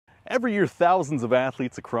Every year, thousands of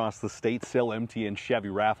athletes across the state sell MTN Chevy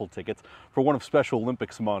raffle tickets for one of Special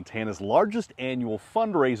Olympics Montana's largest annual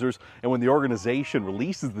fundraisers. And when the organization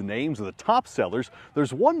releases the names of the top sellers,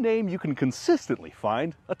 there's one name you can consistently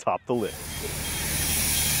find atop the list.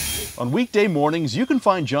 On weekday mornings, you can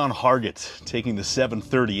find Jon Hargett taking the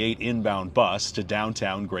 738 inbound bus to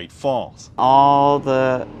downtown Great Falls. All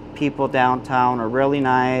the people downtown are really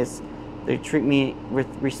nice. They treat me with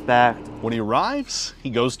respect. When he arrives,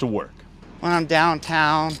 he goes to work. When I'm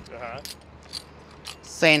downtown,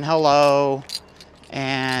 saying hello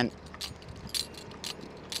and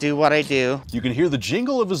do what I do. You can hear the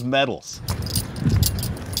jingle of his medals.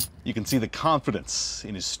 You can see the confidence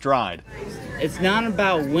in his stride. It's not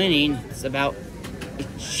about winning, it's about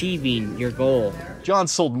achieving your goal. Jon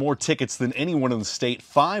sold more tickets than anyone in the state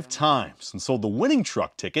 5 times and sold the winning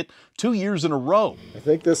truck ticket 2 years in a row. I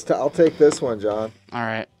think I'll take this one, Jon. All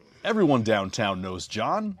right. Everyone downtown knows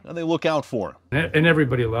Jon, and they look out for him. And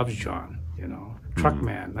everybody loves Jon, you know. Truck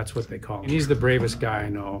man, that's what they call him. He's the bravest guy I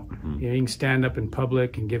know. You know, he can stand up in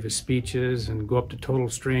public and give his speeches and go up to total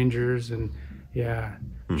strangers, and yeah.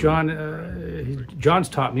 Jon's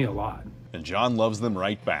taught me a lot. And Jon loves them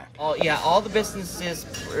right back. Oh yeah, all the businesses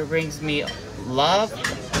brings me love,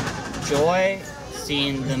 joy,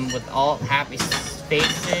 seeing them with all happy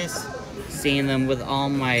faces, seeing them with all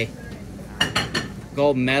my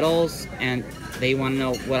gold medals, and they want to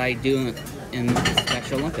know what I do in the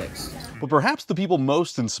Special Olympics. But perhaps the people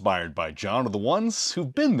most inspired by Jon are the ones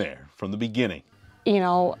who've been there from the beginning. You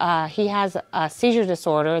know, he has a seizure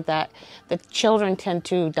disorder that the children tend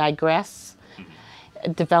to digress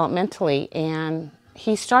developmentally, and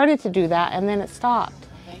he started to do that and then it stopped.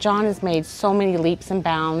 Jon has made so many leaps and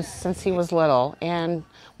bounds since he was little, and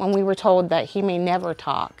when we were told that he may never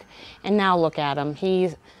talk, and now look at him, he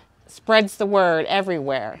spreads the word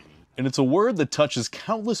everywhere. And it's a word that touches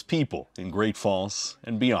countless people in Great Falls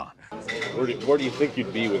and beyond. Where do you think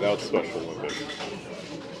you'd be without Special Olympics?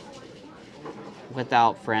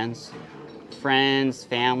 Without friends,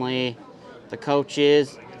 family, the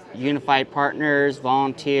coaches, unified partners,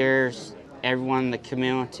 volunteers, everyone in the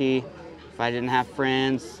community. If I didn't have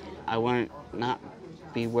friends, I wouldn't not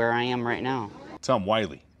be where I am right now. Tom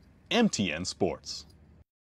Wiley, MTN Sports.